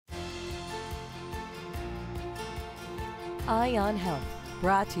Eye on Health,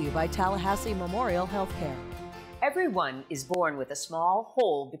 brought to you by Tallahassee Memorial Healthcare. Everyone is born with a small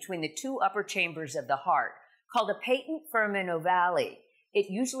hole between the two upper chambers of the heart, called a patent foramen ovale. It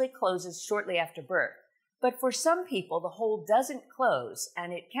usually closes shortly after birth. But for some people, the hole doesn't close,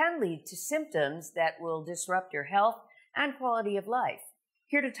 and it can lead to symptoms that will disrupt your health and quality of life.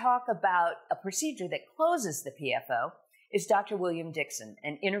 Here to talk about a procedure that closes the PFO is Dr. William Dixon,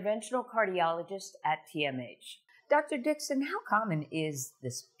 an interventional cardiologist at TMH. Dr. Dixon, how common is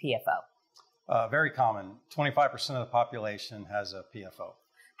this PFO? Very common. 25% of the population has a PFO.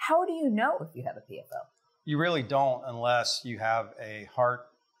 How do you know if you have a PFO? You really don't unless you have a heart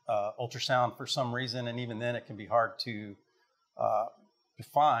ultrasound for some reason, and even then it can be hard to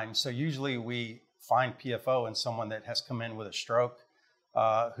define. So usually we find PFO in someone that has come in with a stroke,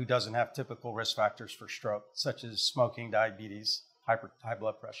 who doesn't have typical risk factors for stroke, such as smoking, diabetes, high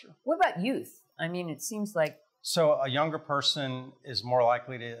blood pressure. What about youth? I mean, it seems like... So a younger person is more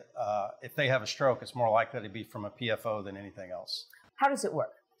likely to, if they have a stroke, it's more likely to be from a PFO than anything else. How does it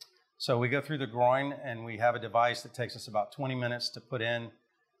work? So we go through the groin, and we have a device that takes us about 20 minutes to put in.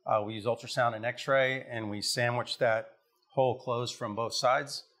 We use ultrasound and x-ray, and we sandwich that hole closed from both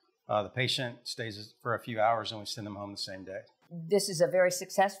sides. The patient stays for a few hours, and we send them home the same day. This is a very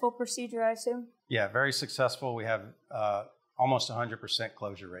successful procedure, I assume? Yeah, very successful. We have almost 100%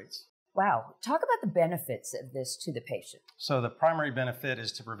 closure rates. Wow. Talk about the benefits of this to the patient. So the primary benefit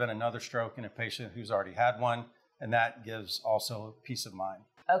is to prevent another stroke in a patient who's already had one, and that gives also peace of mind.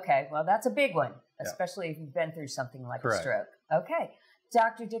 Okay, well, that's a big one, especially if you've been through something like a stroke. Okay.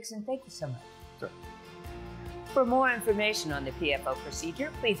 Dr. Dixon, thank you so much. Sure. For more information on the PFO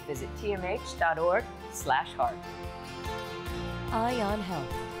procedure, please visit tmh.org/heart. Eye on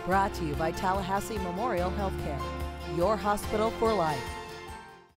Health, brought to you by Tallahassee Memorial Healthcare, your hospital for life.